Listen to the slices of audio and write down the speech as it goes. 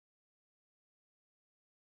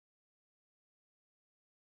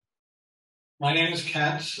My name is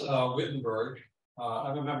Kent Wittenberg.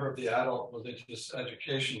 I'm a member of the Adult Religious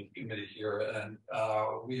Education Committee here, and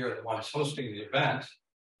we are the ones hosting the event.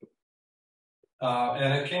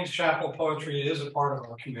 And at King's Chapel, poetry is a part of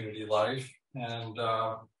our community life, and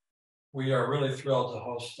we are really thrilled to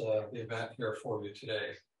host the event here for you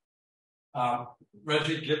today.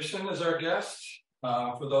 Regie Gibson is our guest.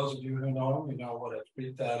 For those of you who know him, you know what a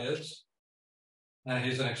treat that is. And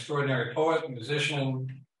he's an extraordinary poet, musician,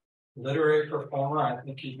 literary performer. I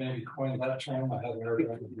think he maybe coined that term. I haven't heard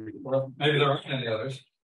of it before. Maybe there aren't any others.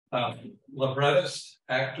 Librettist,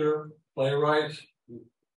 actor, playwright,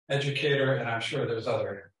 educator, and I'm sure there's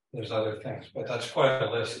other things, but that's quite a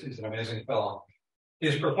list. He's an amazing fellow.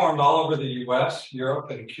 He's performed all over the U.S., Europe,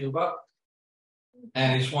 and Cuba,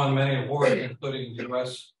 and he's won many awards, including the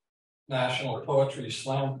U.S. National Poetry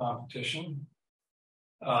Slam Competition,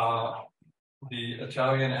 the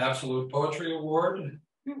Italian Absolute Poetry Award,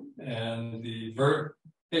 and the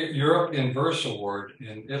Europe in Verse Award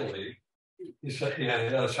in Italy. He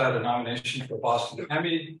has had a nomination for Boston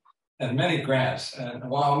Emmy and many grants, and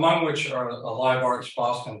among which are a Live Arts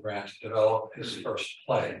Boston grant to develop his first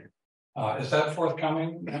play. Is that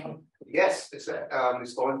forthcoming now? Yes, it's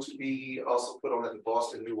going to be also put on at the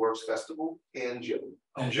Boston New Works Festival in June.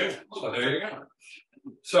 In June, so there you go.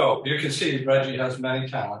 So you can see Regie has many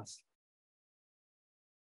talents.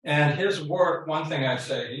 And his work, one thing I'd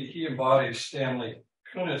say, he embodies Stanley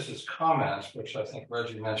Kuniz's comments, which I think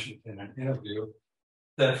Regie mentioned in an interview,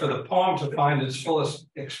 that for the poem to find its fullest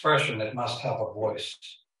expression, it must have a voice.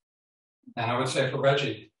 And I would say for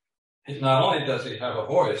Regie, not only does he have a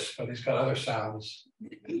voice, but he's got other sounds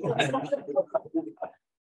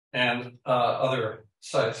and other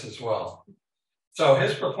sights as well. So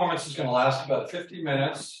his performance is going to last about 50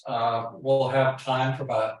 minutes. We'll have time for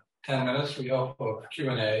about 10 minutes, we hope, of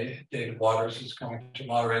Q&A. David Waters is going to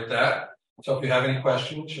moderate that. So if you have any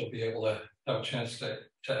questions, you'll be able to have a chance to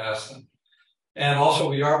ask them. And also,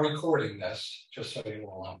 we are recording this, just so you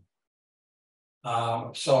all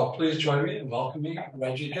know. So please join me in welcoming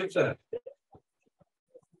Regie Gibson.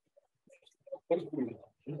 Thank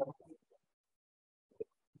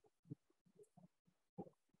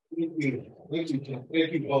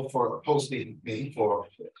you both for hosting me, for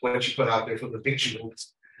what you put out there, for the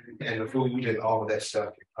visuals and the food and all of that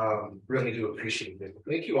stuff. Really do appreciate it.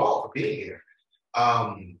 Thank you all for being here,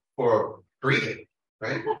 for breathing,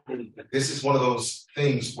 right? This is one of those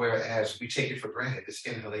things whereas we take it for granted, this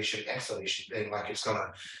inhalation, exhalation thing, like it's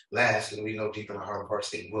gonna last, and we know deep in our heart of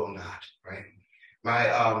hearts it will not, right?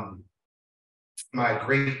 My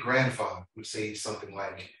great-grandfather would say something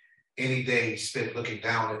like, any day spent looking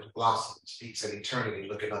down at the blossoms speaks an eternity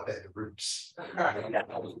looking up at the roots. And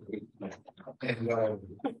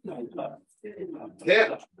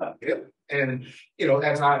yeah. And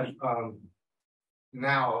as I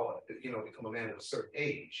now become a man of a certain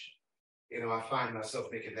age, I find myself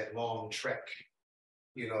making that long trek,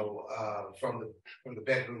 from the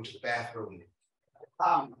bedroom to the bathroom,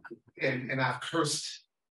 and I've cursed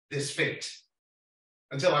this fate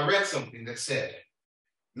until I read something that said,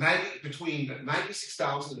 between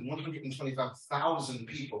 96,000 and 125,000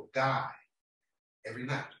 people die every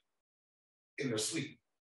night in their sleep.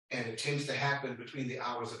 And it tends to happen between the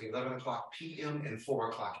hours of 11 o'clock p.m. and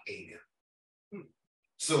 4 o'clock a.m.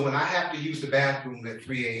 So when I have to use the bathroom at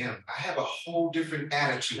 3 a.m., I have a whole different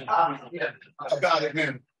attitude about it,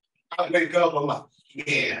 man. I wake up, I'm like,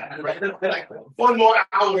 yeah, like, one more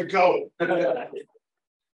hour to go.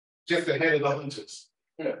 Just ahead of the hunters.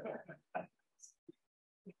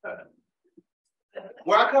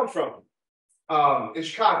 Where I come from, in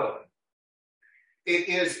Chicago, it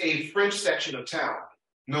is a French section of town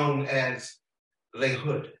known as Les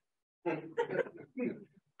Hoods.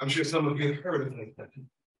 I'm sure some of you have heard of it.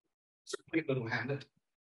 It's a quick little hamlet.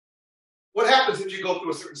 What happens if you go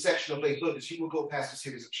through a certain section of Les Hoods is you will go past a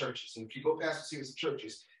series of churches. And if you go past a series of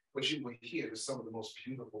churches, what you will hear is some of the most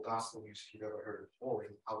beautiful gospel music you've ever heard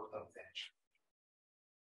pouring out of that church.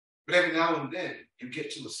 But every now and then, you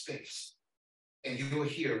get to a space, and you will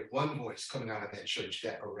hear one voice coming out of that church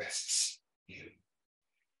that arrests you.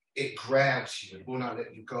 It grabs you and will not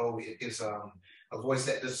let you go. It is a voice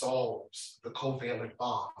that dissolves the covalent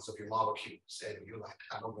bonds of your molecules. And you're like,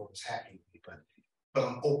 I don't know what's happening, but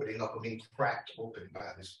I'm opening up. I'm being cracked open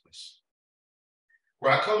by this voice.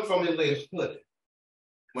 Where I come from in Les Hoods,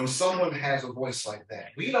 when someone has a voice like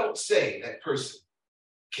that, we don't say that person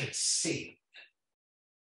can sing.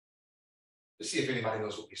 To see if anybody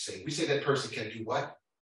knows what we say. We say that person can do what?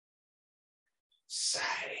 Sing.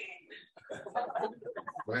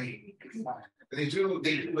 Right? They do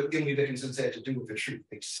what Emily Dickinson said to do with the truth.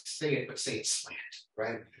 They say it, but say it slant,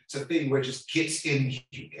 right? It's a thing where it just gets in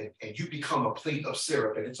you and you become a plate of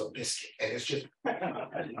syrup and it's a biscuit and it's just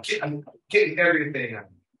getting everything out.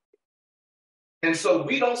 And so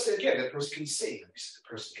we don't say, yeah, that person can sing. We say the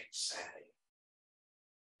person can sing.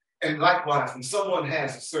 And likewise, when someone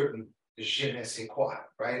has a certain je ne sais quoi,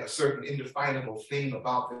 right? A certain indefinable thing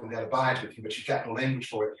about them that abides with you, but you've got no language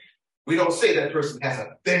for it. We don't say that person has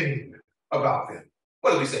a thing about them.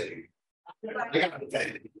 What do we say? They got a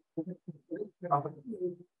thing.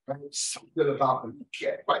 Something about them. You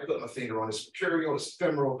can't quite put my finger on. It's mercurial, it's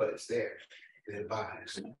ephemeral, but it's there. It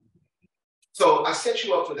abides. So I set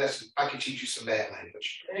you up for that so I can teach you some bad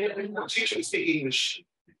language. I'm teaching you to speak English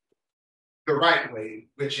the right way,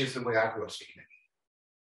 which is the way I grew up speaking it.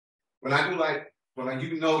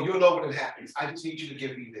 You'll know when it happens. I just need you to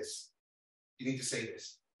give me this. You need to say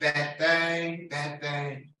this. That thing, that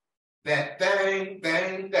thing, that thing,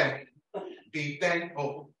 thing, thing. Be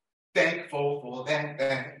thankful for that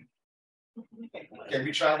thing. Can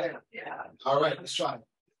we try that? Yeah. All right, let's try it.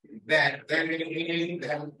 That thing, that thing,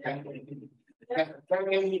 that thing.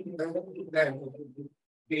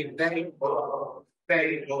 Be thankful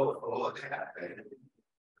for that thing.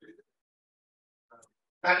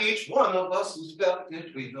 Now, each one of us who's felt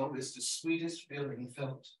it, we know it's the sweetest feeling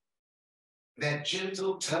felt. That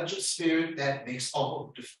gentle touch of spirit that makes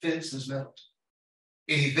all defenses melt.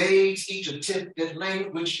 It evades each attempt at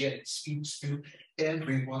language, yet it speaks through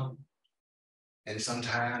everyone. And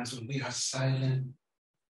sometimes when we are silent,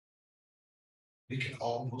 we can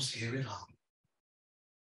almost hear it hum.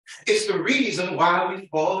 It's the reason why we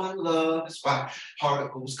fall in love. It's why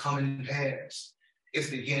particles come in pairs. It's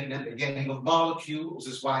the yin and the yang of molecules.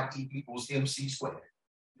 It's why E equals MC squared.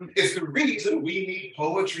 It's the reason we need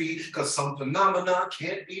poetry, because some phenomena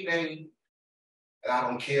can't be named. And I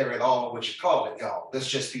don't care at all what you call it, y'all. Let's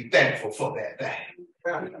just be thankful for that thing.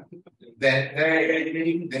 That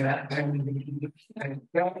thing, that thing,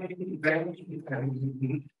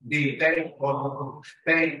 be thankful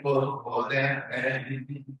for that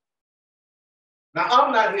thing. Now,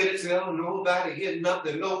 I'm not here to tell nobody here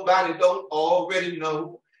nothing nobody don't already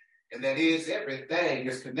know. And that is, everything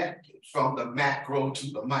is connected from the macro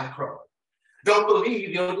to the micro. Don't believe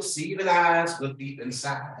your deceiving eyes, but deep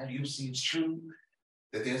inside you see it's true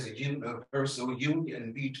that there's a universal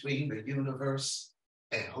union between the universe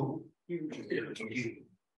and who? You.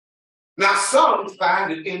 Now, some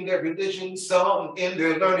find it in their religion, some in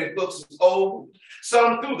their learned books of old,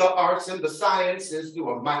 some through the arts and the sciences, through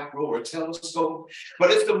a micro or telescope.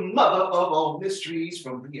 But it's the mother of all mysteries,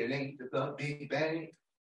 from DNA to the Big Bang.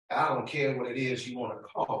 I don't care what it is you want to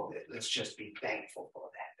call it. Let's just be thankful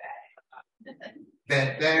for that thing.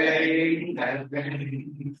 That thing, that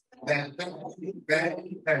thing, that thing, that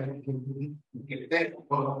thing. Be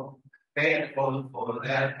thankful for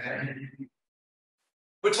that thing.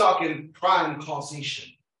 We're talking prime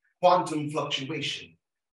causation, quantum fluctuation,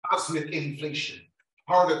 cosmic inflation,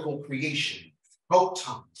 particle creation,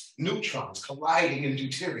 protons, neutrons colliding into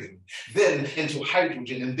deuterium, then into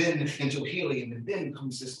hydrogen, and then into helium, and then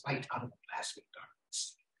comes this light out of the plasmic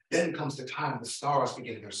darkness. Then comes the time the stars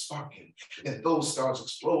begin their sparking, and those stars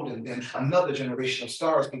explode, and then another generation of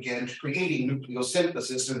stars begin creating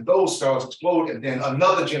nucleosynthesis, and those stars explode, and then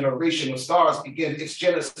another generation of stars begin its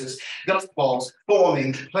genesis. Dust balls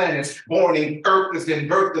forming, planets borning, Earth is then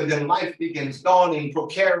birthed, and then life begins dawning,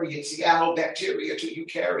 prokaryote, cyanobacteria to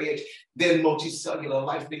eukaryote, then multicellular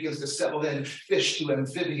life begins to settle in, fish to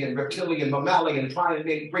amphibian, reptilian, mammalian,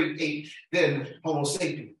 primate, great ape, then Homo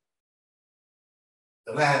sapien.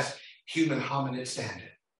 The last human hominid standing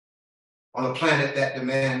on a planet that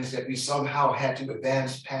demands that we somehow had to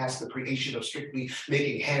advance past the creation of strictly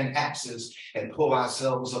making hand axes and pull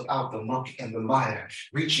ourselves up out the muck and the mire,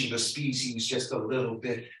 reaching the species just a little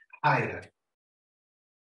bit higher.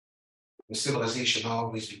 The civilization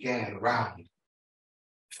always began around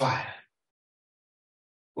fire,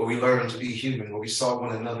 where we learned to be human, where we saw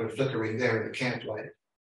one another flickering there in the camplight,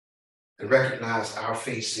 and recognized our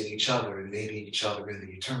face in each other and maybe each other in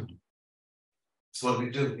the eternal. So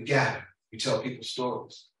what do? We gather. We tell people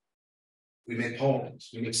stories. We make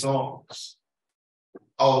poems. We make songs.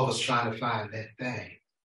 All of us trying to find that thing,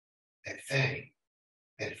 that thing,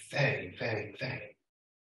 that thing, thing, thing.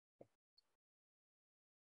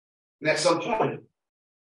 And at some point,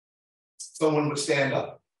 someone would stand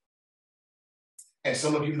up. And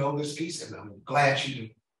some of you know this piece, and I'm glad you do.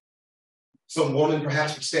 Some woman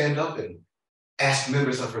perhaps would stand up and ask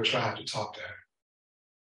members of her tribe to talk to her.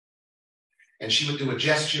 And she would do a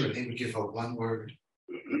gesture, and they would give her one word.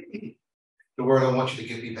 The word I want you to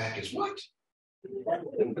give me back is what?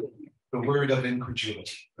 The word of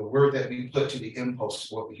incredulity. The word that we put to the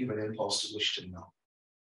impulse, what the human impulse to wish to know.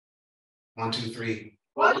 1, 2, 3.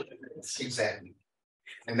 What? Exactly.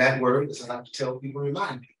 And that word, as I like to tell people,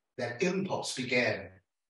 remind people, that impulse began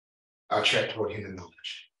our trek toward human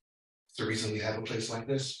knowledge. It's the reason we have a place like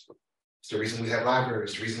this. It's the reason we have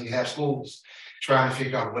libraries, the reason we have schools, trying to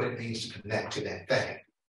figure out what it means to connect to that thing.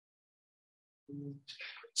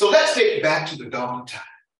 So let's take it back to the dawn of time.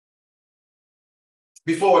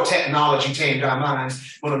 Before technology tamed our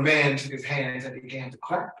minds, when a man took his hands and began to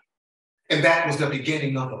clap. And that was the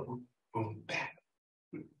beginning of the boom, boom, bap.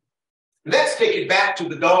 Let's take it back to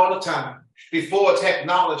the dawn of time. Before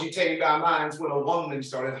technology tamed our minds, when a woman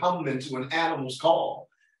started humming to an animal's call.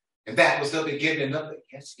 And that was the beginning of the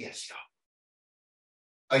yes, yes,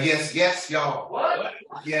 y'all. Yes, yes, y'all. What?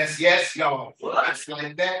 Yes, yes, y'all. What? It's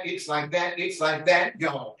like that, it's like that, it's like that,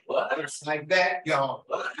 y'all. What? It's like that, y'all.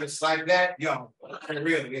 It's like that, y'all. And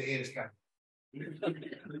really, it is kind of.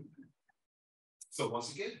 So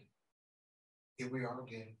once again, here we are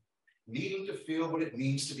again, needing to feel what it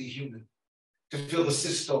means to be human. To feel the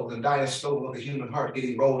systole and diastole of the human heart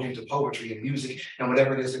getting rolled into poetry and music and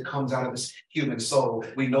whatever it is that comes out of this human soul.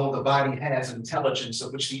 We know the body has intelligence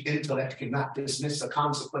of which the intellect cannot dismiss, a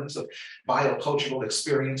consequence of biocultural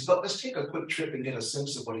experience. But let's take a quick trip and get a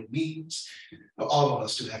sense of what it means for all of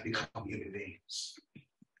us to have become human beings.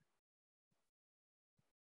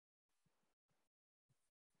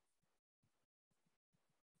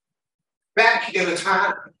 Back in a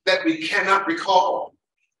time that we cannot recall,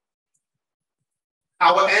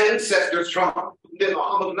 our ancestors from the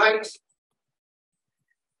Muhammad nights,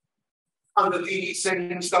 under the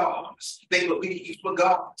singing stars, they believed for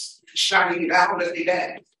gods shining down as they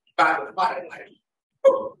danced by the firelight.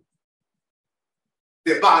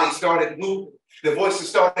 Their bodies started moving, their voices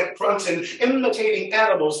started grunting, imitating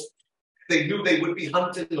animals. They knew they would be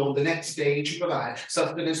hunted on the next day to provide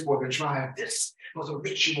sustenance for their tribe. This was a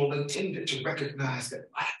ritual intended to recognize that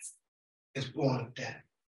life is born of death.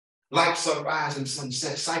 Like sunrise and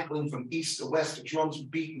sunset, cycling from east to west, the drums would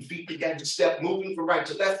beat and feet began to step, moving from right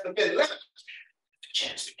to left, and then left. The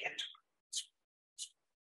chance to get to it.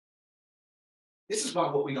 This is why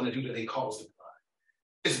what we're going to do today calls the blood.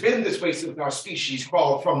 It's been this way since our species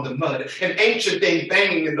crawled from the mud, an ancient thing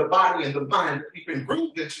banging in the body and the mind that we've been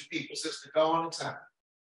grooved into people since the dawn of time.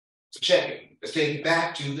 So check it. Let's take it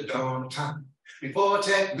back to the dawn of time. Before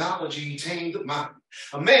technology tamed the mind,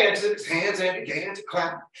 a man took his hands and began to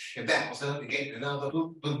clap. And that was the beginning of the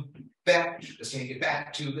boom, boom, bap. Let's take it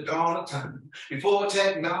back to the dawn of time. Before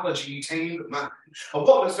technology tamed the mind, a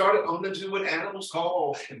woman started humming to an animal's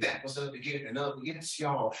call. And that was the beginning of the yes,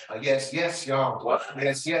 y'all. Yes, yes, y'all. What?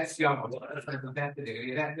 Yes, yes, y'all. It's like that,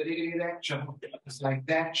 y'all. It's like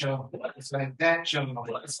that, y'all. It's like that,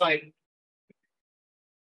 y'all. It's like,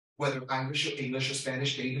 whether Irish or English or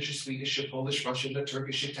Spanish, Danish or Swedish or Polish, Russian or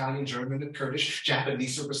Turkish, Italian, German or Kurdish,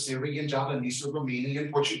 Japanese or Assyrian, Javanese or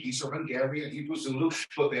Romanian, Portuguese or Hungarian, Hebrew, Zulu,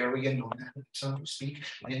 Bavarian, no matter the tongue speak,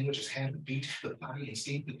 languages have a beat, the body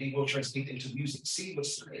instinctively will translate into music. See what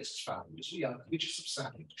science is found. We are creatures of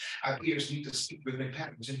sound. Our ears need to speak rhythmic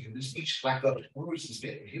patterns in human speech, like the words is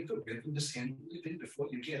bit. Hear the rhythm, this hand moving before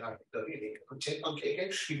you get out of the pretend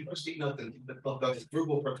okay. You first need nothing but the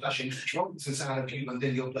verbal percussion, drums inside of you, and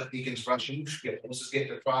then your blood begins rushing, your pulses get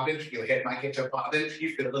to throbbing, your head might get to bobbing,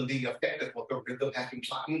 you feel the effect of what the rhythm has been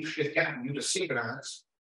plotting. It's gotten you to synchronize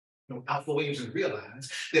alpha waves and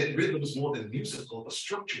realize that rhythm is more than musical, but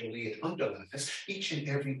structurally it underlies each and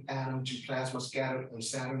every atom to plasma scattered on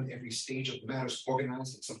Saturn, every stage of matter is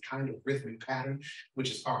organized in some kind of rhythmic pattern,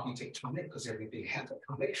 which is architectonic, because everything has a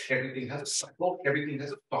tonic, everything has a cycle, everything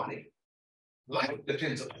has a phonic. Life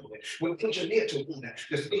depends upon it. We're engineered to want that.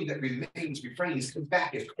 This thing that remains, refrains, comes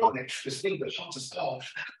back is chronic. This thing that haunts us all.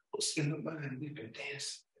 In the mind, we've been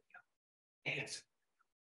dancing, dancing,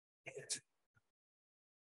 dancing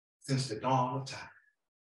since the dawn of time.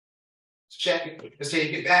 So check it. Let's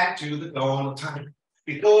take it back to the dawn of time.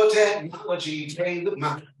 Before technology tamed the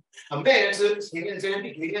mind, a man took his hands and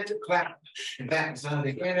began to clap. And that was the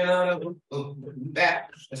beginning of that.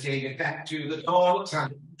 Let's take it back to the dawn of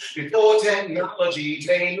time. Before technology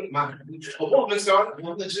tamed the mind, a woman started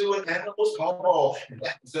humming to an animal's call. And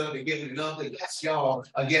that was the beginning of the yes, y'all.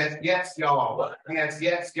 Yes, yes, y'all. Yes,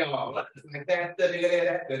 yes, y'all. Like that,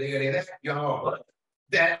 y'all.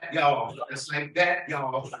 That, y'all. It's like that,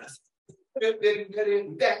 y'all.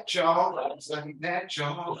 That y'all, it's like that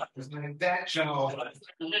y'all, it's like that y'all,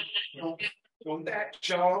 on that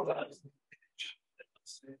y'all.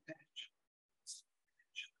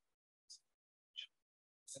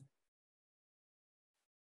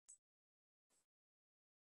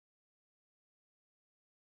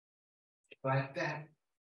 like that.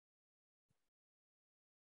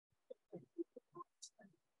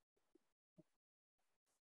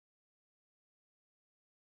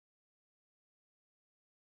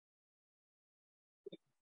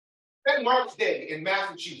 St. Mark's Day in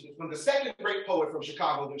Massachusetts, when the second great poet from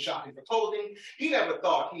Chicago went shopping for clothing, he never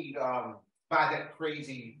thought he'd buy that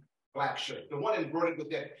crazy black shirt. The one embroidered with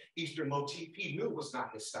that Eastern motif he knew was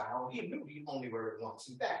not his style. He knew he'd only wear it once.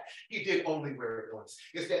 In fact, he did only wear it once.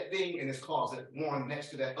 It's that thing in his closet worn next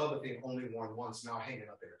to that other thing only worn once, now hanging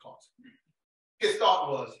up in the closet. His thought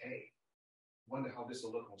was, hey, wonder how this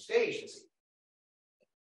will look on stage this evening.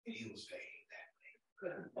 And he was vain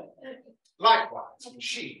that way. Likewise, when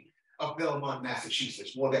she of Belmont,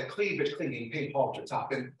 Massachusetts, wore that cleavage-clinging pink halter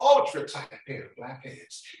top and ultra-tight pair of black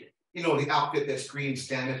pants. You know, the outfit that screams,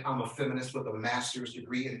 damn it, I'm a feminist with a master's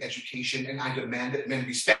degree in education and I demand that men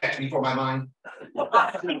respect me for my mind.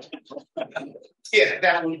 Yeah,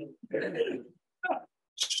 that one.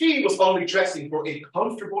 She was only dressing for a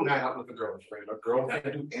comfortable night out with a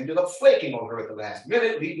girlfriend who ended up flaking on her at the last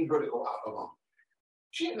minute, leaving her to go out alone.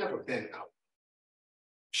 She had never been out.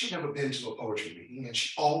 She'd never been to a poetry reading, and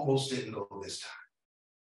she almost didn't go this time.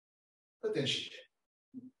 But then she did.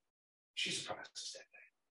 She surprised us that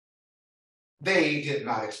day. They did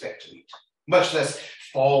not expect to meet, much less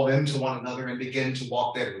fall into one another and begin to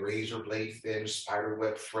walk that razor blade thin,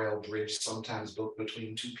 spiderweb frail bridge sometimes built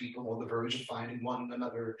between two people on the verge of finding one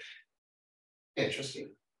another interesting.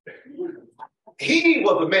 He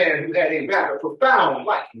was a man who had a rather profound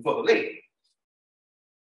liking for the lady.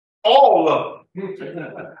 All of them.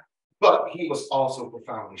 But he was also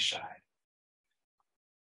profoundly shy,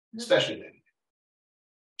 especially then.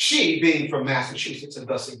 She, being from Massachusetts and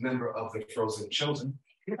thus a member of the Frozen Chosen,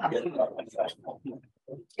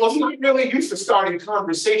 was not really used to starting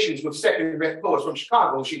conversations with second-rate poets from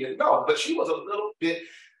Chicago she didn't know, but she was a little bit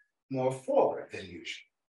more forward than usual,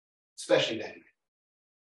 especially that night.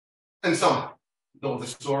 And somehow, though the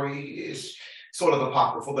story is sort of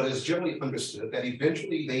apocryphal, but it's generally understood that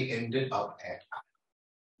eventually they ended up at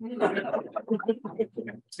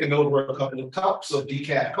and those were a couple of cups of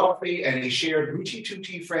decaf coffee and a shared Rooty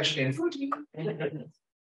Tooty fresh and fruity.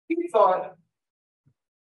 He thought,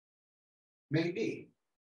 maybe.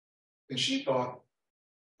 And she thought,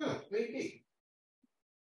 maybe.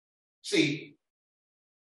 See,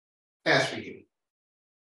 as for you,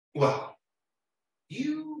 well,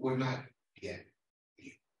 you were not yet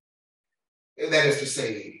you. That is to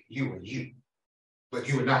say, you were you. But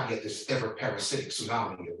you were not yet this ever-parasitic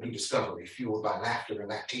tsunami of rediscovery fueled by laughter and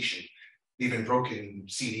lactation, even broken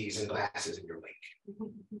CDs and glasses in your wake.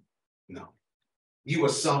 No. You were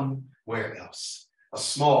somewhere else, a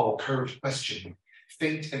small curved question,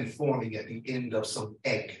 faint and forming at the end of some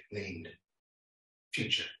egg named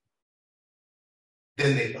future.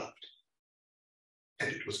 Then they loved,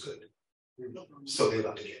 and it was good. So they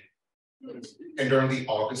loved again. And early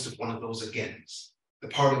August of one of those agains, the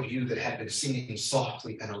part of you that had been singing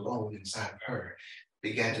softly and alone inside of her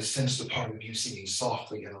began to sense the part of you singing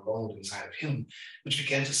softly and alone inside of him, which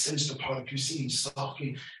began to sense the part of you singing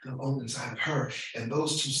softly and alone inside of her. And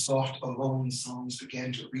those two soft, alone songs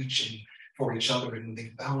began to reach in for each other. And when they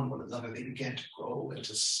found one another, they began to grow and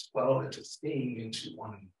to swell and to sing into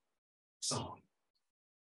one song.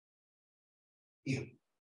 You.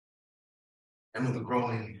 And when the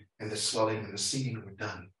growing and the swelling and the singing were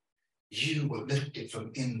done, you were lifted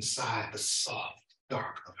from inside the soft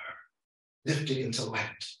dark of her, lifted into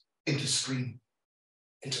light, into scream,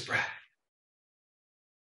 into breath.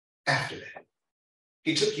 After that,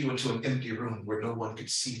 he took you into an empty room where no one could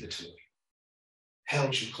see the two of you,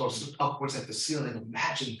 held you close, looked upwards at the ceiling,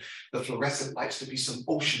 imagined the fluorescent lights to be some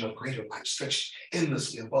ocean of greater light stretched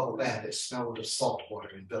endlessly above a land that smelled of salt water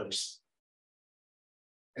and village.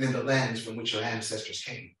 And in the lands from which your ancestors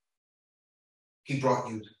came, he brought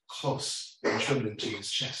you close and trembling to his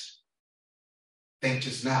chest. Thanked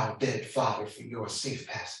his now dead father for your safe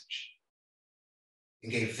passage,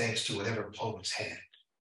 and gave thanks to whatever poet's hand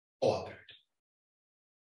authored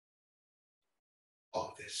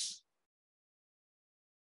all this.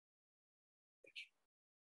 Thank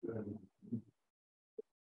you.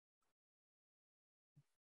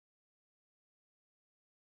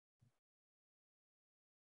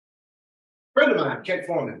 Friend of mine, Kent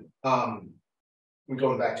Foreman. We're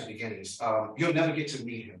going back to beginnings. You'll never get to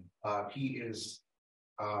meet him. He is,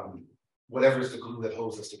 whatever is the glue that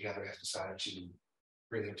holds us together, has decided to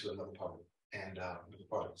bring him to another part and another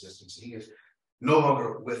part of existence. He is no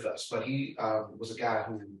longer with us, but he was a guy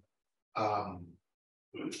who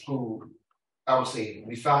I would say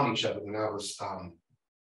we found each other when I was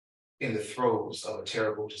in the throes of a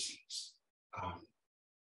terrible disease.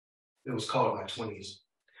 It was called my 20s.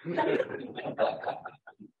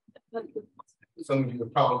 Some of you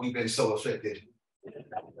have probably been so afflicted.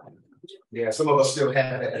 Yeah, some of us still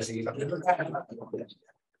have that disease.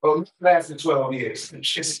 Well, it lasted 12 years.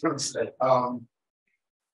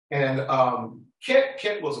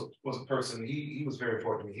 Kent was a person. He was very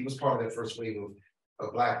important to me. He was part of that first wave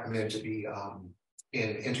of Black men to be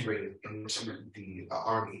integrated into the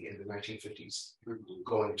Army in the 1950s,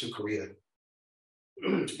 going to Korea.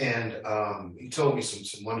 And he told me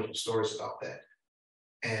some wonderful stories about that.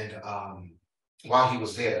 And while he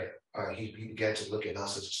was there, he began to look at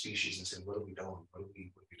us as a species and said, what are we doing? What are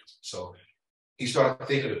we doing? So he started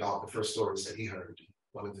thinking about the first stories that he heard.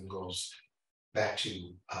 One of them goes back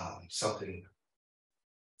to something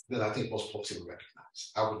that I think most folks would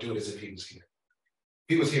recognize. I would do it as if he was here.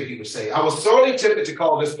 If he was here, he would say, I was sorely tempted to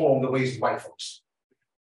call this poem The Ways of White Folks.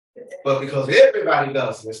 But because everybody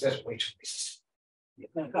does this, that's way too racist.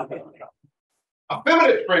 A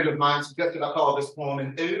feminine friend of mine suggested I call this poem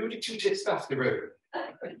an ode to testosterone.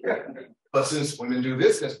 But since women do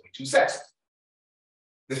this, that's way too sexist.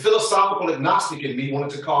 The philosophical agnostic in me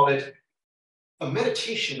wanted to call it a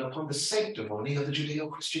meditation upon the sanctimony of the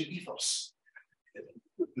Judeo-Christian ethos.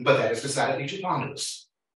 But that is decidedly too ponderous.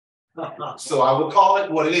 So I will call it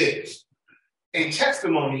what it is. A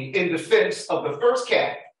testimony in defense of the first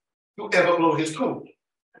cat who ever blew his cool.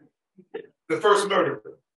 The first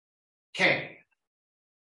murderer came.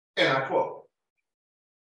 And I quote,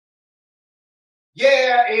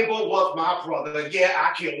 yeah, Abel was my brother. Yeah,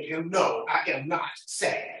 I killed him. No, I am not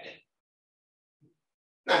sad.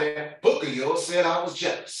 Now that book of yours said I was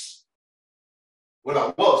jealous. What I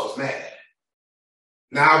was mad.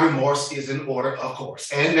 Now remorse is in order, of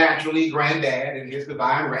course. And naturally, Granddad in his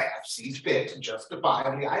divine wrath sees fit to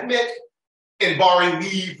justifiably, I admit, in barring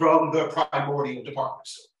me from the primordial department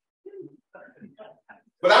store.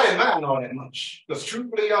 But I didn't mind all that much. Because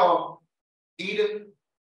truthfully, y'all, Eden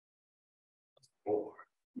was bored.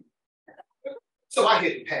 So I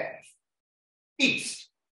hit the path east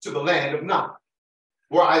to the land of Nod,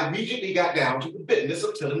 where I immediately got down to the business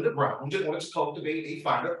of tilling the ground in order to cultivate a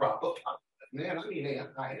finer crop of cotton. Man, I mean,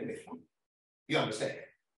 I admit, you understand.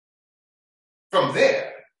 From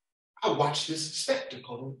there, I watched this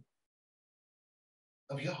spectacle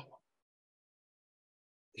of y'all,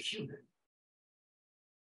 the human.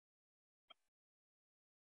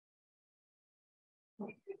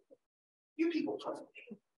 You people puzzle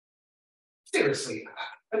me. Seriously,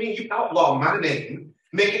 I mean, you outlaw my name,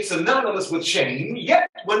 make it synonymous with shame, yet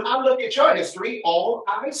when I look at your history, all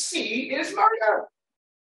I see is murder.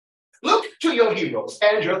 Look to your heroes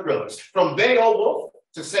and your thrillers, from Beowulf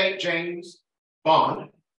to St. James Bond.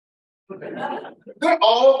 They're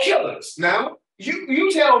all killers. Now,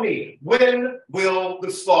 you tell me, when will the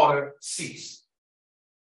slaughter cease?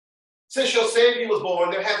 Since your Savior was born,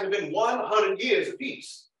 there hasn't been 100 years of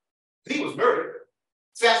peace. He was murdered,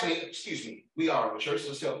 assassinated, we are in the church,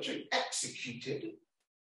 so tell the truth, executed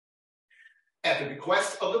at the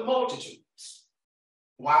request of the multitudes.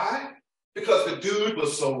 Why? Because the dude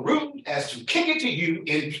was so rude as to kick it to you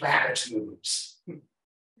in platitudes.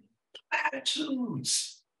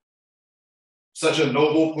 Platitudes. Such a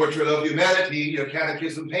noble portrait of humanity your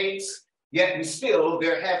catechism paints, yet and still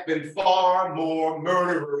there have been far more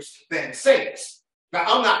murderers than saints. Now,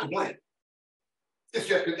 I'm not to blame. It's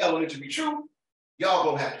just an element to be true. Y'all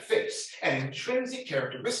gonna have to face an intrinsic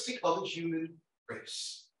characteristic of the human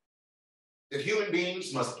race. That human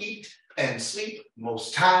beings must eat and sleep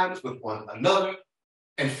most times with one another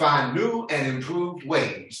and find new and improved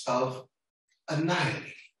ways of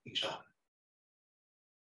annihilating each other.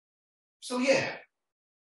 So yeah,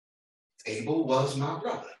 Abel was my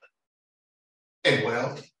brother. And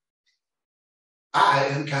well, I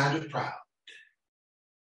am kind of proud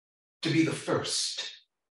to be the first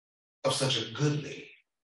of such a goodly,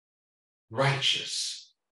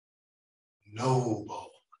 righteous, noble.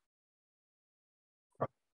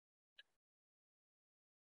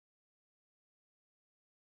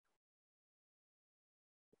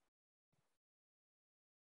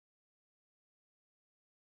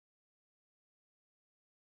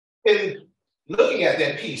 In looking at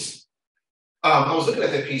that piece, I was looking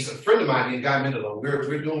at that piece. A friend of mine named Guy Mendelow.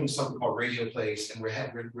 We're doing something called radio plays, and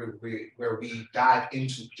where we dive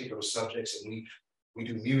into particular subjects, and we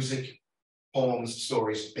do music, poems,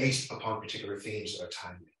 stories based upon particular themes that are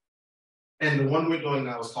timely. And the one we're doing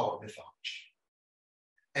now is called mythology.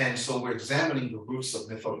 And so we're examining the roots of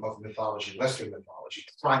mythology, Western mythology,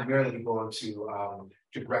 primarily going to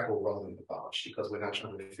Greco-Roman mythology, because we're not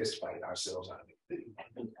trying to fist fight ourselves out of it.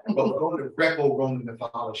 But we're going to Greco-Roman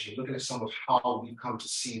mythology, looking at some of how we come to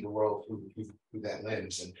see the world through that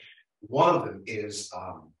lens. And One of them is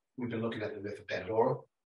we've been looking at the myth of Pandora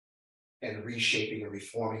and reshaping and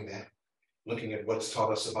reforming that, looking at what's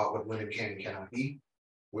taught us about what women can and cannot be.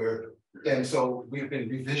 And so we've been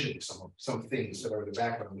revisiting some things that are in the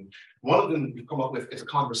background. One of them we've come up with is a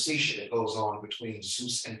conversation that goes on between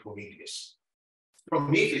Zeus and Prometheus.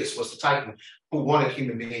 Prometheus was the Titan who wanted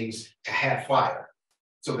human beings to have fire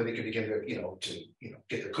so that they could begin to,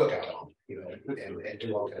 get the cookout on, and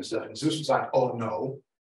do all that kind of stuff. And Zeus was like, oh no,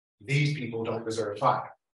 these people don't deserve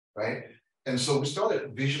fire, right? And so we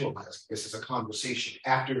started visualizing this as a conversation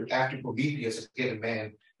after Prometheus has given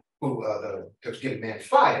man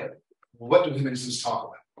fire. What do him and Zeus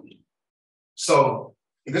talk about? So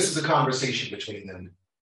this is a conversation between them,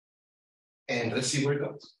 and let's see where it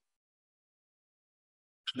goes.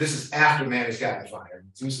 This is after man has gotten fire.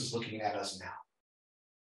 Zeus is looking at us now.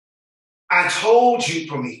 I told you,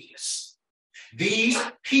 Prometheus, these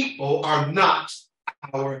people are not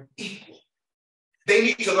our equal. They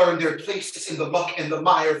need to learn their places in the muck and the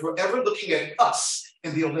mire, forever looking at us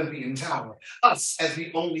in the Olympian tower, us as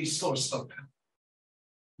the only source of power.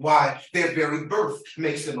 Why? Their very birth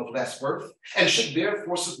makes them of less worth, and should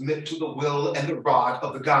therefore submit to the will and the rod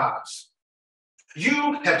of the gods.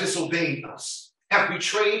 You have disobeyed us, have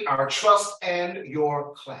betrayed our trust and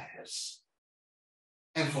your class.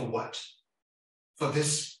 And for what? For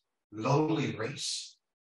this lowly race?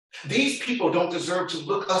 These people don't deserve to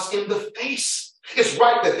look us in the face. It's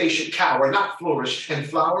right that they should cower, not flourish and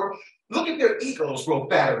flower. Look at their egos grow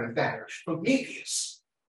fatter and fatter. Prometheus,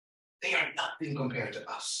 they are nothing compared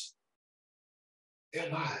to us. Their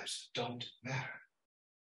lives don't matter.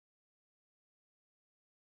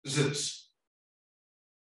 Zeus,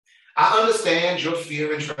 I understand your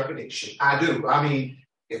fear and trepidation. I do. I mean,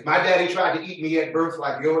 if my daddy tried to eat me at birth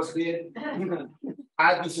like yours did,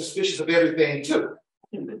 I'd be suspicious of everything too.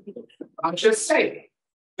 I'm just saying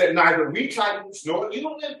that neither we Titans nor you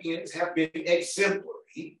Olympians have been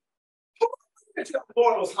exemplary. To tell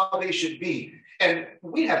mortals how they should be. And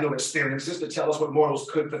we have no experiences to tell us what mortals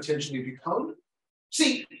could potentially become.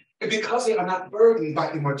 See, because they are not burdened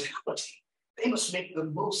by immortality, they must make the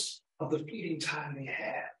most of the fleeting time they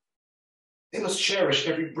have. They must cherish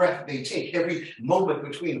every breath they take, every moment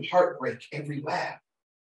between heartbreak, every laugh.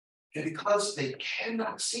 And because they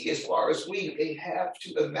cannot see as far as we, they have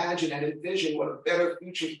to imagine and envision what a better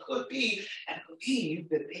future could be and believe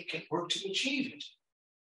that they can work to achieve it.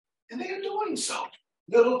 And they are doing so,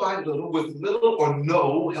 little by little, with little or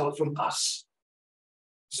no help from us.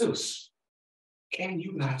 Zeus, can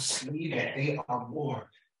you not see that they are more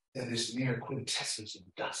than this mere quintessence of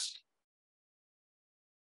dust?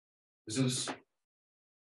 Zeus,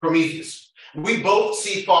 Prometheus, we both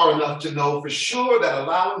see far enough to know for sure that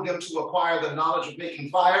allowing them to acquire the knowledge of making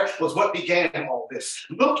fire was what began all this.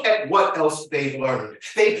 Look at what else they've learned.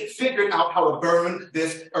 They've figured out how to burn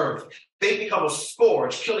this earth. They become a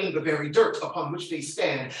scourge, killing the very dirt upon which they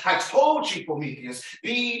stand. I told you, Prometheus,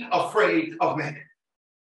 be afraid of man.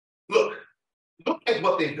 Look at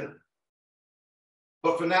what they've done.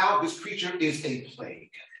 But for now, this creature is a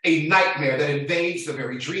plague, a nightmare that invades the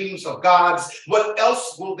very dreams of gods. What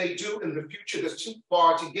else will they do in the future that's too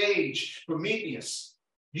far to gauge? Prometheus,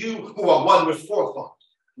 you who are one with forethought,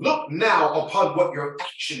 look now upon what your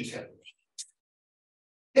actions have wrought.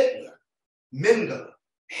 Hitler, Mengele,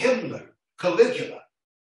 Himmler, Caligula,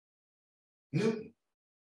 Newton,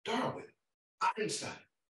 Darwin, Einstein,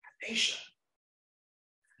 Aisha,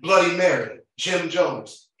 Bloody Mary, Jim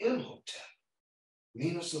Jones, Imhotep,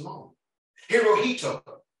 Nina Simone, Hirohito,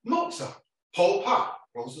 Mozart, Pol Pot,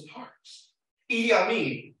 Rosa Parks, Idi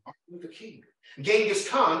Amin, Martin Luther King, Genghis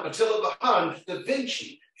Khan, Attila the Hun, Da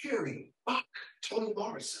Vinci, Curie, Bach, Toni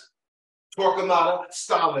Morrison, Torquemada,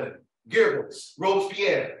 Stalin, Goebbels,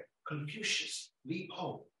 Robespierre, Confucius, Li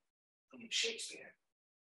Po, Shakespeare.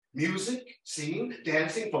 Music, singing,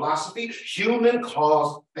 dancing, philosophy,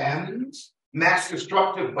 human-caused famines, mass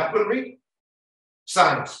destructive weaponry,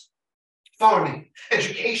 science, farming,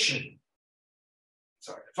 education,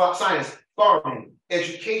 science, farming,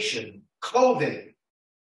 education, clothing,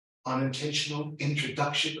 unintentional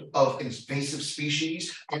introduction of invasive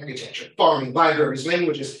species, architecture, farming, libraries,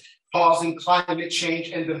 languages, causing climate change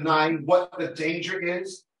and denying what the danger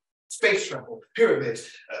is, space travel, pyramids,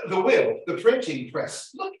 the wheel, the printing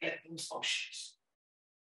press. Look at those oceans.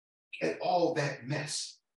 Look at all that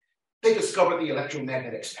mess. They discovered the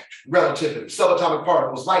electromagnetic spectrum, relativity, subatomic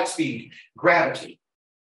particles, light speed, gravity,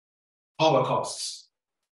 holocausts,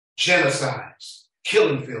 genocides,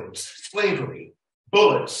 killing fields, slavery,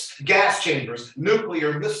 bullets, gas chambers,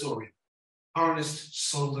 nuclear missilery. harnessed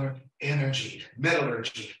solar energy,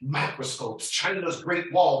 metallurgy, microscopes, China's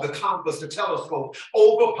Great Wall, the compass, the telescope,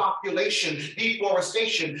 overpopulation,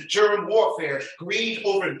 deforestation, germ warfare, greed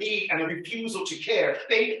over need, and a refusal to care.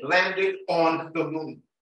 They landed on the moon.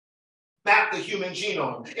 Mapped the human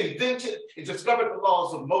genome, invented and discovered the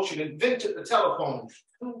laws of motion, invented the telephone.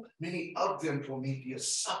 Too many of them,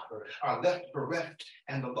 Prometheus, suffer, are left bereft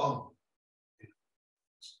and alone.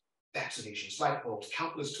 Vaccinations, light bulbs,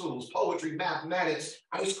 countless tools, poetry, mathematics,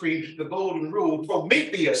 ice cream, the golden rule.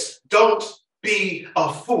 Prometheus, don't be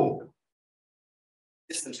a fool.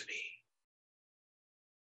 Listen to me.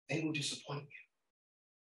 They will disappoint you.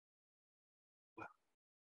 Well,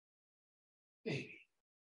 maybe.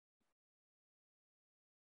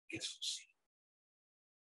 Guess we'll see.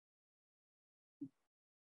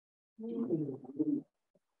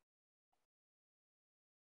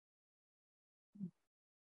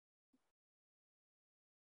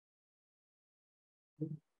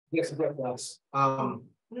 Yes, that was.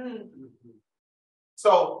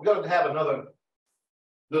 So we're going to have another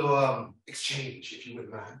little exchange, if you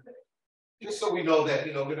wouldn't mind, just so we know that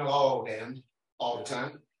we're not all damned all the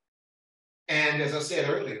time. And as I said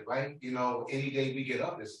earlier, right, any day we get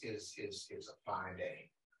up is a fine day,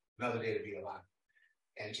 another day to be alive,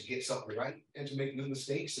 and to get something right, and to make new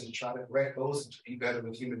mistakes, and try to correct those, and to be better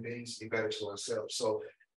with human beings, be better to ourselves. So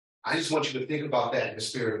I just want you to think about that in the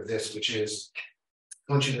spirit of this, which is,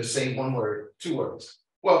 I want you to say one word, two words.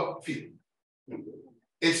 Well, a few.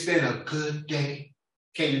 It's been a good day.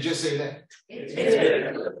 Can you just say that? It's been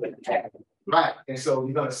a good day. Right. And so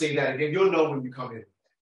you're going to say that again. You'll know when you come in.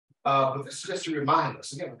 But this is just to remind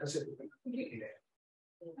us. Again, like I said, we're getting there.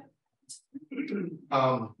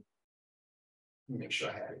 Let me make sure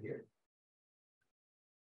I have it here.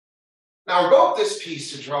 Now, I wrote this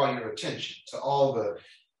piece to draw your attention to all the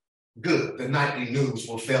good the nightly news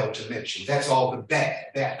will fail to mention. That's all the bad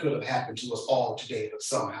that could have happened to us all today, but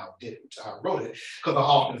somehow didn't. I wrote it because I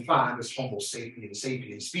often find this Homo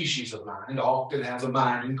sapien species of mind often has a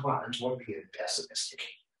mind inclined toward being pessimistic.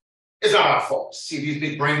 It's not our fault. See, these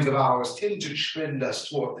big brains of ours tend to trend us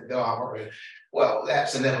toward the dark, and well,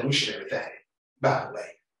 that's an evolutionary thing, by the way.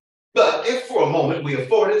 But if for a moment we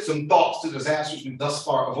afforded some thoughts to disasters we've thus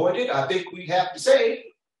far avoided, I think we'd have to say,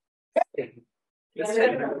 hey,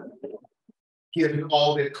 given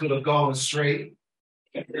all that could have gone astray,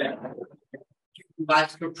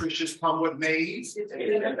 life's capricious somewhat maze.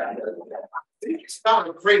 It's not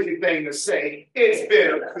a crazy thing to say. It's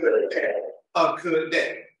been a good day. A good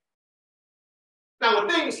day. Now, when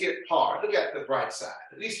things get hard, look at the bright side.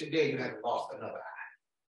 At least today you haven't lost another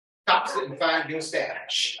eye. Cops didn't find your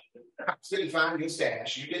stash. Cops didn't find your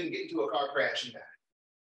stash. You didn't get into a car crash and die.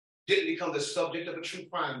 Didn't become the subject of a true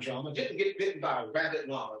crime drama. Didn't get bitten by a rabbit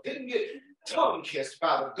llama. Didn't get tongue kissed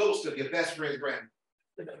by the ghost of your best friend's grandma.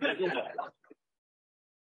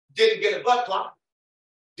 Didn't get a butt clot.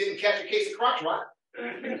 Didn't catch a case of crotch rot.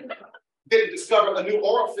 Didn't discover a new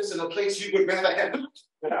orifice in a place you would rather have not.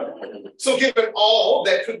 So given all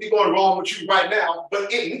that could be going wrong with you right now,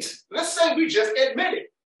 but isn't, let's say we just admit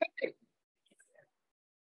it. Hey,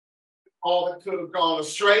 all that could have gone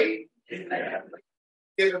astray,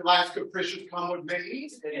 given life's capricious comeward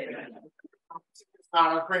maze. It's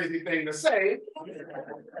not a crazy thing to say.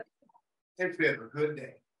 It's been a good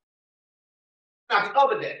day. Now, the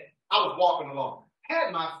other day, I was walking along,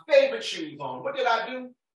 had my favorite shoes on. What did I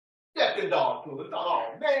do? Stepped in dog food.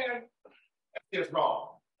 Oh, man, that's just wrong.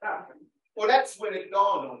 Well, that's when it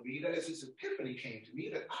dawned on me that as this epiphany came to me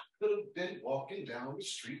that I could have been walking down the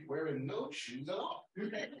street wearing no shoes at all.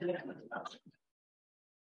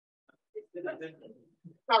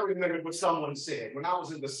 I remember what someone said when I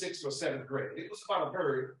was in the 6th or 7th grade. It was about a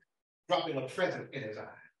bird dropping a present in his eye.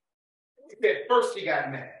 He said first he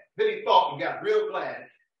got mad, then he thought and got real glad,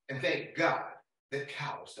 and thank God that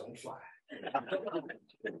cows don't fly.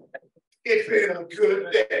 It's been a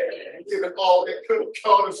good day, given all that could have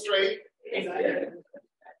gone astray,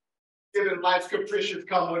 given life's capricious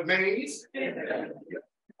comeward maze.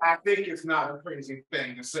 I think it's not a crazy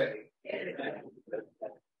thing to say.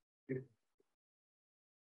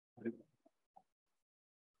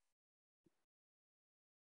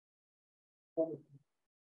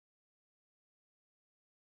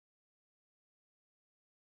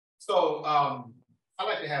 So I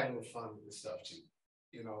like to have a little fun with this stuff too.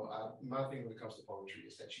 My thing when it comes to poetry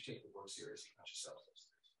is that you take the word seriously, not yourself.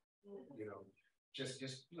 Just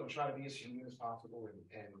try to be as human as possible and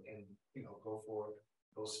go for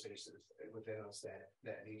those spaces within us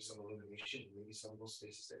that need some illumination, maybe some of those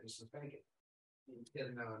spaces that need some thinking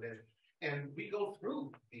every now and then. And we go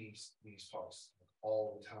through these parts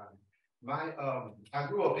all the time. I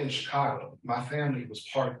grew up in Chicago. My family was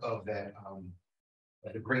part of that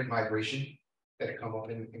the Great Migration that had come up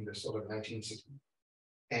in the sort of 1960s.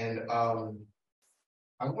 And I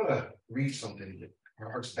want to read something that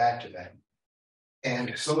harks back to that.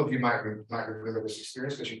 And some of you might remember this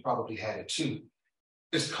experience because you probably had it too.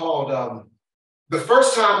 It's called The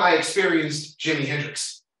First Time I Experienced Jimi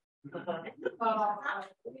Hendrix.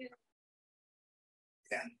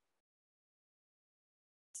 Yeah.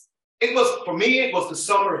 It was, for me, it was the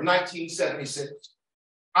summer of 1976.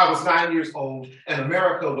 I was 9 years old, and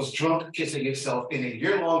America was drunk kissing itself in a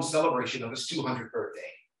year-long celebration of its 200th birthday.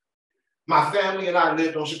 My family and I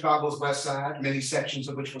lived on Chicago's West Side, many sections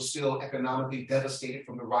of which were still economically devastated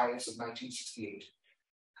from the riots of 1968.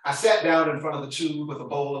 I sat down in front of the tube with a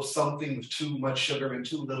bowl of something with too much sugar and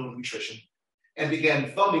too little nutrition, and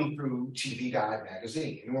began thumbing through TV Guide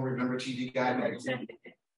magazine. Anyone remember TV Guide magazine?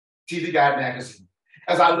 TV Guide magazine.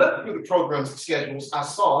 As I looked through the program's schedules, I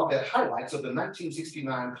saw that highlights of the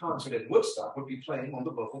 1969 concert at Woodstock would be playing on the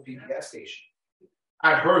local PBS station.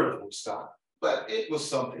 I'd heard of Woodstock, but it was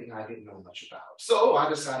something I didn't know much about. So I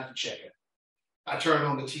decided to check it. I turned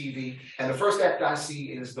on the TV, and the first act I see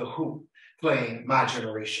is The Who playing My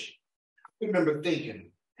Generation. I remember thinking,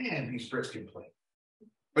 man, these Brits can play.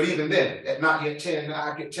 But even then, at not yet 10,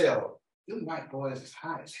 I could tell, them white boys is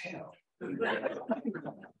high as hell.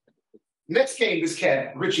 Next came this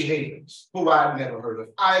cat, Regie, who I'd never heard of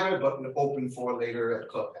either, but would open for later at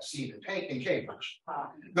Club Casino in Cambridge.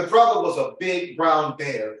 The brother was a big brown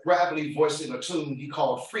bear, gravelly voicing a tune he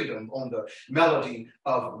called Freedom on the melody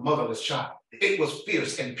of Motherless Child. It was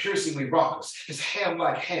fierce and piercingly raucous, his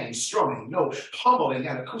ham-like hands strumming, no, pummeling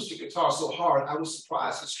an acoustic guitar so hard I was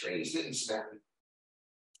surprised his strings didn't snap.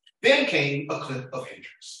 Then came a clip of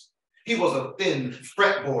Hendrix. He was a thin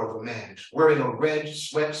fretboard of a man, wearing a red,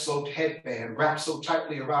 sweat-soaked headband wrapped so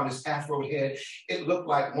tightly around his afro head, it looked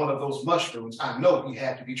like one of those mushrooms I know he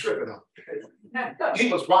had to be tripping on.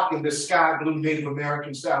 He was rocking this sky blue Native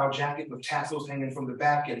American style jacket with tassels hanging from the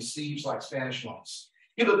back and sleeves like Spanish moss.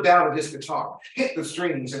 He looked down at his guitar, hit the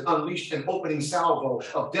strings, and unleashed an opening salvo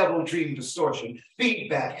of devil dream distortion,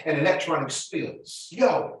 feedback, and electronic spills.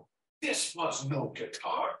 Yo, this was no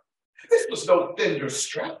guitar. This was no Fender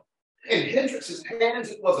Strat. In Hendrix's hands,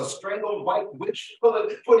 it was a strangled white witch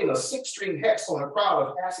putting a six-string hex on a crowd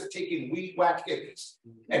of acid-taking weed-whacked hippies.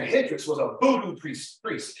 And Hendrix was a voodoo priest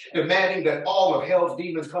demanding that all of hell's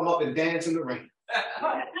demons come up and dance in the rain.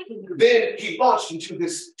 Then he launched into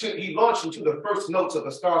the first notes of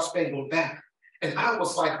the Star-Spangled Banner. And I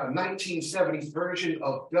was like a 1970s version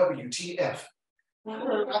of WTF.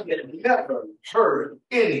 I had never heard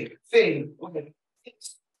anything like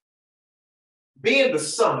this. Being the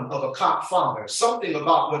son of a cop father, something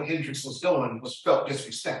about what Hendrix was doing felt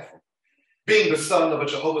disrespectful. Being the son of a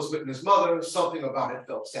Jehovah's Witness mother, something about it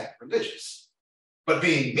felt sacrilegious. But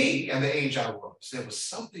being me and the age I was, there was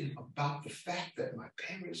something about the fact that my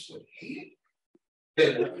parents would hate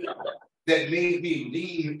it that made me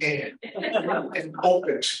lean in and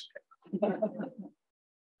open.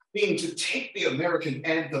 Being to take the American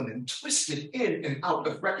anthem and twist it in and out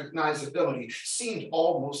of recognizability seemed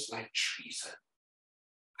almost like treason.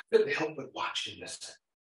 I couldn't help but watch and listen.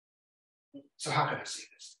 So how can I say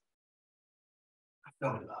this? I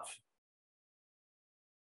fell in love.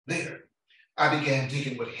 Later, I began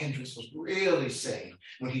digging what Hendrix was really saying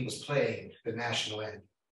when he was playing the national anthem.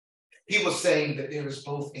 He was saying that there is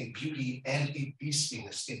both a beauty and a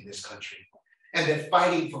beastliness in this country, and that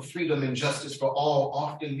fighting for freedom and justice for all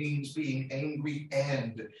often means being angry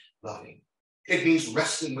and loving. It means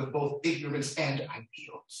wrestling with both ignorance and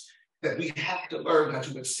ideals, that we have to learn how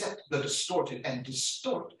to accept the distorted and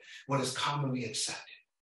distort what is commonly accepted.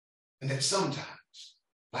 And that sometimes,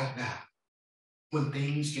 like now, when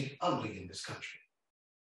things get ugly in this country,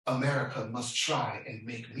 America must try and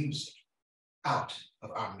make music out of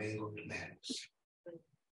our mangled madness.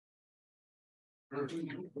 We've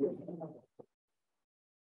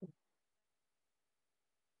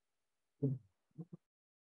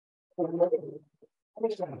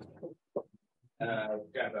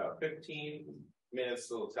got about 15 minutes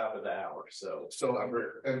till the top of the hour, so But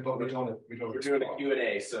we're doing a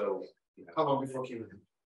Q&A. So how long before Q&A?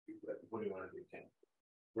 What do you want to do, Ken?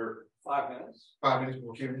 We're 5 minutes. 5 minutes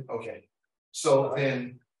before Q&A. Okay. So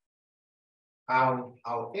then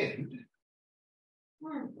I'll end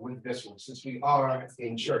with this one, since we are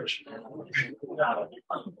in church. I'm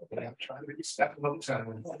trying to step a little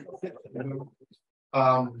time.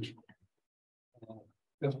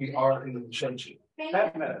 Since we are in church.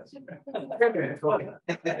 10 minutes. 10 minutes. Okay.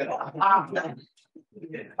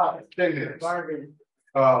 10 minutes.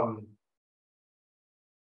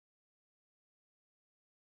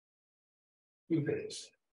 Two things.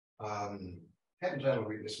 Hadn't planned on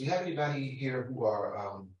reading this. We have anybody here who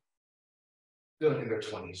are still in their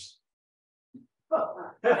 20s?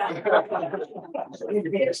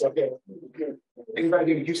 Okay.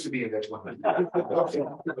 Anybody who used to be in their 20s?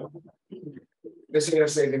 Let's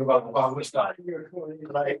say anything about Woodstock.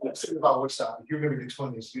 Right? Let's say about Woodstock. If you remember your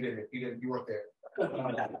 20s, you weren't there.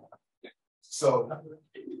 So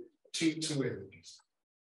two interviews.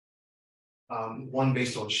 One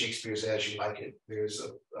based on Shakespeare's As You Like It. There's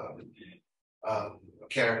a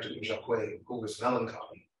character in Jacques who is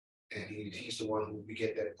melancholy, and he's the one who we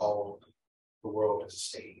get that all the world is a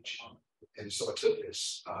stage. And so I took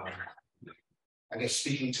this, I guess,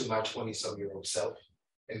 speaking to my 20-some-year-old self,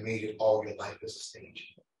 and made it all your life as a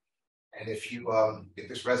stage. And if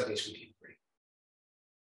this resonates with you, great.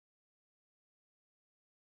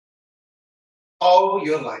 All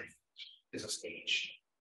your life is a stage.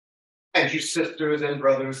 And you sisters and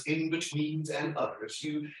brothers, in-betweens and others,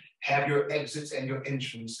 you have your exits and your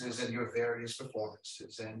entrances and your various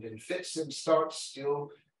performances, and in fits and starts,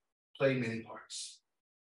 you'll play many parts.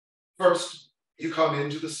 First, you come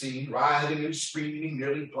into the scene, writhing and screaming,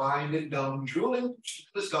 nearly blind and dumb, drooling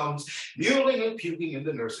toothless gums, mewling and puking in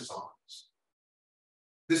the nurse's arms.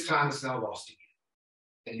 This time is now lost to you,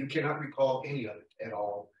 and you cannot recall any of it at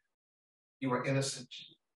all. You are innocent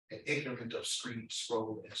and ignorant of screed,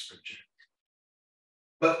 scroll, and scripture.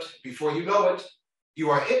 But before you know it, you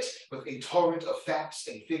are hit with a torrent of facts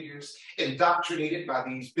and figures, indoctrinated by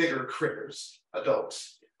these bigger critters,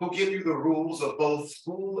 adults, who give you the rules of both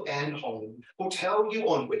school and home, who tell you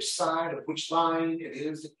on which side of which line it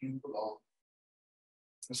is that you belong.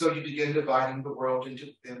 And so you begin dividing the world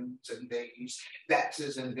into thems and theys,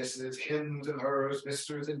 thatses and this's, hims and hers,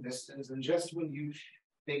 misters and misters, and just when you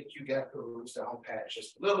think you got the rules down pat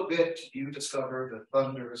just a little bit, you discover the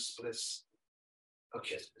thunderous bliss of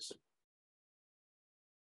kisses.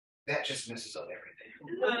 That just messes up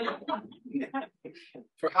everything.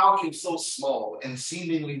 For how can so small and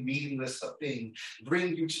seemingly meaningless a thing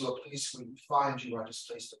bring you to a place where you find you are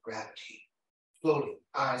displaced of gravity, floating,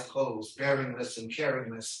 eyes closed, bearingless and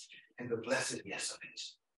caringless, and the blessedness of it?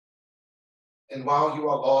 And while you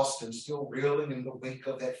are lost and still reeling in the wake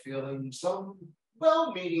of that feeling, some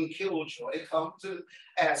well-meaning killjoy comes and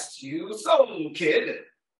asks you, "So, kid,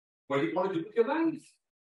 what do you want to do with your life?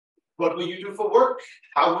 What will you do for work?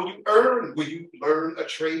 How will you earn? Will you learn a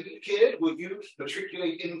trade, kid? Will you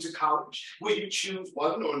matriculate into college? Will you choose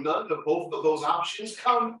one or none of both of those options?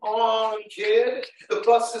 Come on, kid. The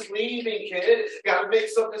bus is leaving, kid. Got to make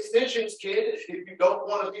some decisions, kid. If you don't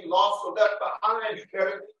want to be lost or left behind, you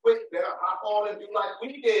better be quick. Better hop on and do like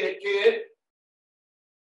we did, kid."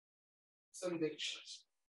 So you make a choice.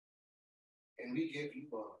 And we give you a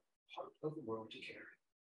part of the world to carry,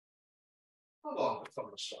 along with some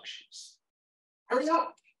instructions. Hurry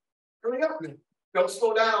up. Hurry up. Don't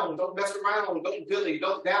slow down. Don't mess around. Don't dilly.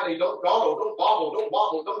 Don't dally. Don't dawdle. Don't bobble. Don't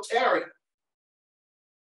wobble. Don't tarry.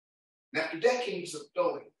 And after decades of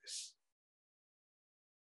doing this,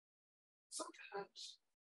 sometimes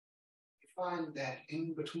you find that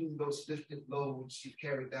in between those lifted loads you've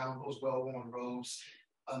carried down those well-worn roads,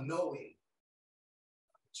 a knowing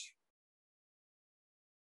comes you.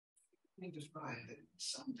 You need to find that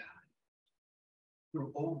sometimes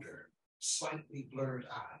your older, slightly blurred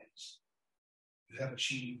eyes, you have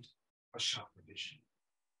achieved a sharper vision.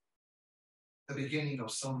 The beginning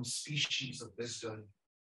of some species of wisdom,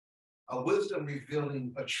 a wisdom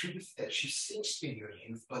revealing a truth that you sensed in your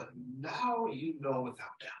youth, but now you know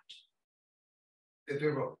without doubt that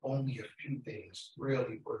there are only a few things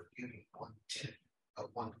really worth giving 1/10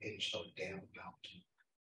 of 1 inch of damn about.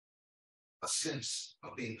 A sense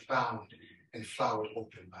of being found and flowered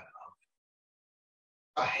open by love.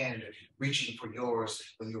 A hand reaching for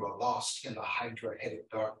yours when you are lost in the hydra-headed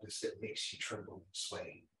darkness that makes you tremble and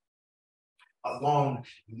sway. A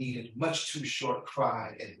long-needed, much too short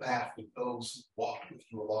cry and laugh with those who walked with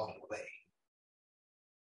you along the way.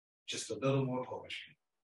 Just a little more poetry,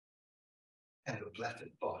 and the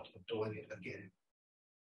blessed thought of doing it again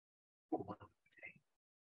for one day.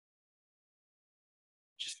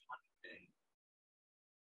 Just one day.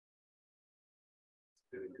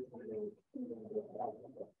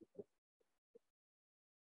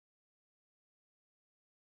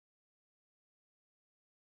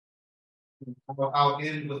 I'll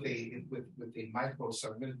end with a micro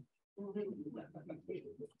sermon.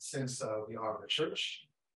 Since we are a church,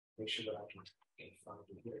 make sure that I can find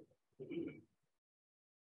it here.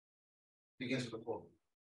 Begins with a quote.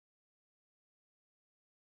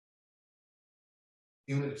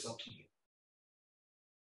 Human, it's up to you.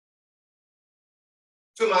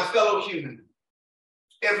 To my fellow human,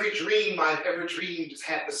 Every dream I've ever dreamed has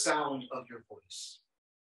had the sound of your voice.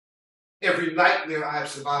 Every nightmare I've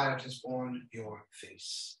survived has borne your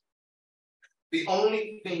face. The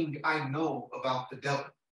only thing I know about the devil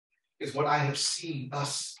is what I have seen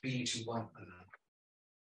us be to one another.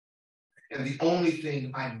 And the only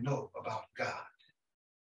thing I know about God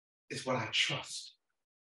is what I trust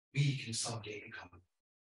we can someday become.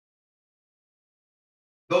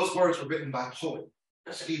 Those words were written by poet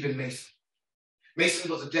Stephen Mason.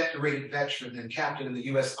 Mason was a decorated veteran and captain in the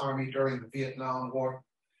U.S. Army during the Vietnam War.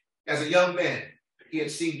 As a young man, he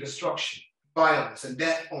had seen destruction, violence, and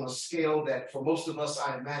death on a scale that for most of us,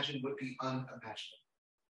 I imagine, would be unimaginable.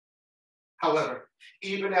 However,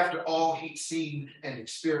 even after all he'd seen and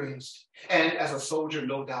experienced, and as a soldier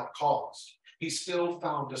no doubt caused, he still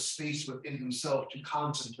found a space within himself to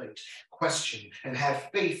contemplate, question, and have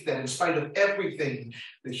faith that in spite of everything,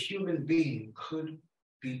 the human being could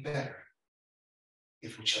be better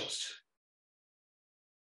if we chose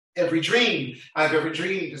to. Every dream I've ever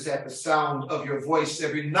dreamed is at the sound of your voice.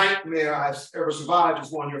 Every nightmare I've ever survived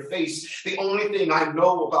is on your face. The only thing I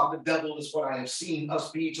know about the devil is what I have seen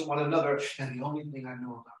us be to one another. And the only thing I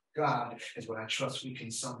know about God is what I trust we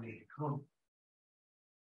can someday become.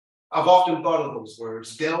 I've often thought of those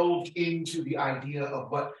words, delved into the idea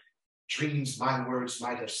of what dreams my words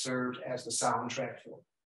might have served as the soundtrack for.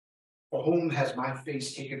 For whom has my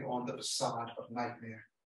face taken on the facade of nightmare?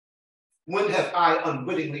 When have I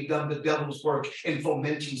unwittingly done the devil's work in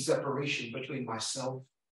fomenting separation between myself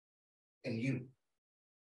and you,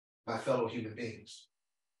 my fellow human beings?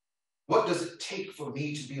 What does it take for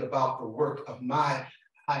me to be about the work of my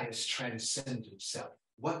highest transcendent self?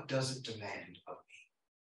 What does it demand of me?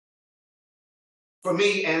 For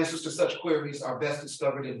me, answers to such queries are best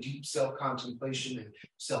discovered in deep self-contemplation and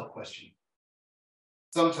self-questioning.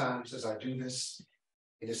 Sometimes, as I do this,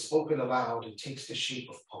 it is spoken aloud and takes the shape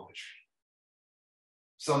of poetry.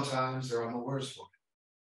 Sometimes there are no words for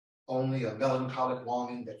it, only a melancholic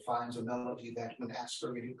longing that finds a melody that, when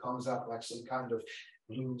aspirated, comes out like some kind of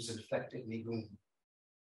blues-inflected nigun.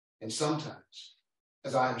 And sometimes,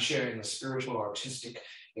 as I am sharing a spiritual artistic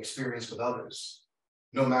experience with others,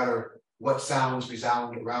 no matter what sounds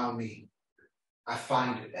resound around me, I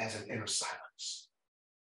find it as an inner silence.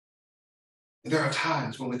 And there are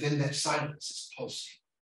times when within that silence is pulsing,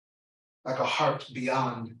 like a heart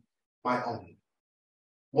beyond my own.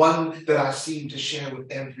 One that I seem to share with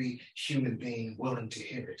every human being willing to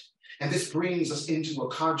hear it. And this brings us into a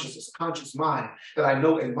conscious mind that I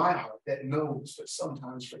know in my heart that knows but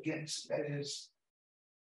sometimes forgets. That is,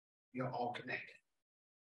 we are all connected.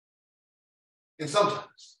 And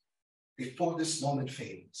sometimes, before this moment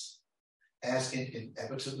fades, as it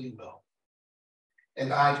inevitably will,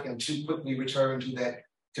 and I can too quickly return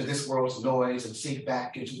to this world's noise and sink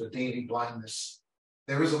back into the daily blindness,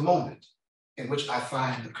 there is a moment in which I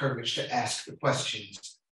find the courage to ask the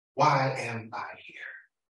questions, why am I here?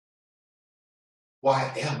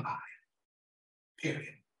 Why am I?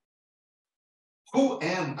 Period. Who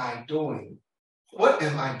am I doing? What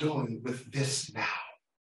am I doing with this now?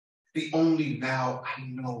 The only now I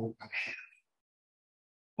know I have.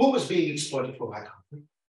 Who is being exploited for my comfort?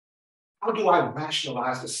 How do I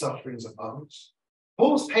rationalize the sufferings of others?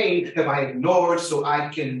 Whose pain have I ignored so I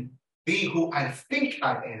can be who I think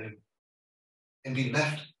I am and be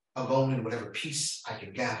left alone in whatever peace I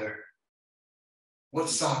can gather? What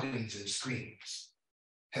sobbings and screams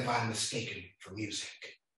have I mistaken for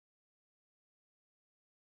music?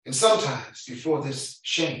 And sometimes before this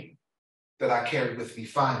shame that I carry with me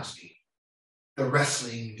finds me, the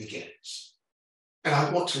wrestling begins. And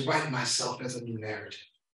I want to write myself as a new narrative,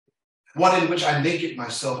 one in which I naked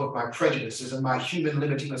myself of my prejudices and my human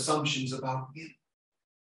limiting assumptions about me.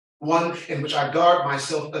 One in which I guard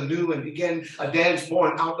myself anew and begin a dance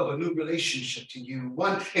born out of a new relationship to you.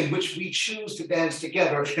 One in which we choose to dance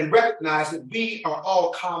together and recognize that we are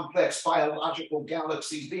all complex biological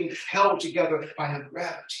galaxies being held together by a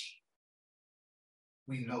gravity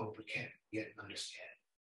we know but can't yet understand.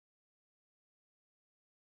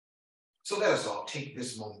 So let us all take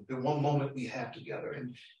this moment, the one moment we have together,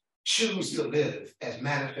 and choose to live as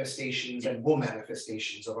manifestations and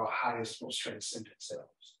manifestations of our highest, most transcendent selves.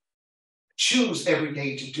 Choose every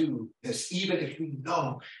day to do this, even if we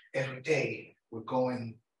know every day we're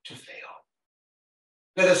going to fail.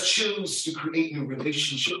 Let us choose to create new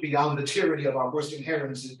relationships beyond the tyranny of our worst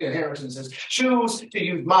inheritances. Choose to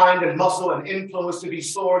use mind and muscle and influence to be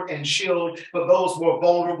sword and shield for those more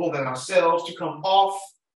vulnerable than ourselves to come off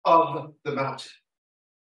of the mountain.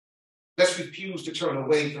 Let's refuse to turn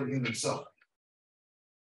away from human suffering.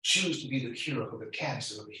 Choose to be the cure for the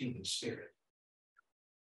cancer of the human spirit.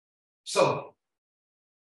 So,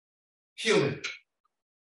 Human,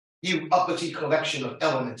 you uppity collection of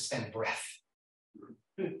elements and breath.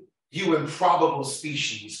 You improbable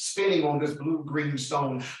species, spinning on this blue-green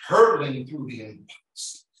stone, hurtling through the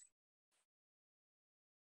impossible.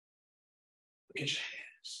 Look at your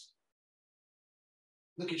hands.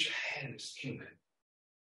 Look at your hands, human.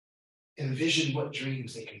 Envision what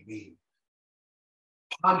dreams they can weave.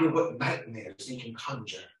 Ponder what nightmares they can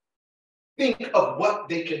conjure. Think of what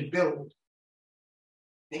they can build.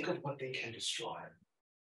 Think of what they can destroy.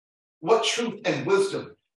 What truth and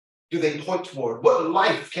wisdom do they point toward? What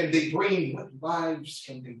life can they bring? What lives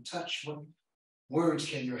can they touch? What words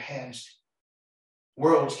can your hands,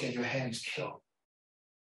 worlds can your hands kill?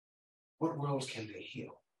 What worlds can they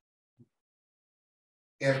heal?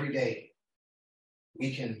 Every day,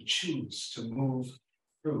 we can choose to move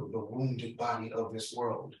through the wounded body of this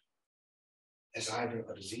world as either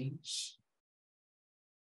a disease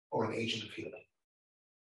or an agent of healing.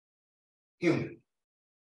 Human,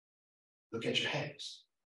 look at your hands.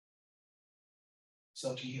 It's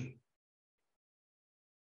up to you.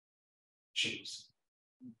 Choose.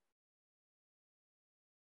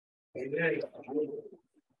 Amen.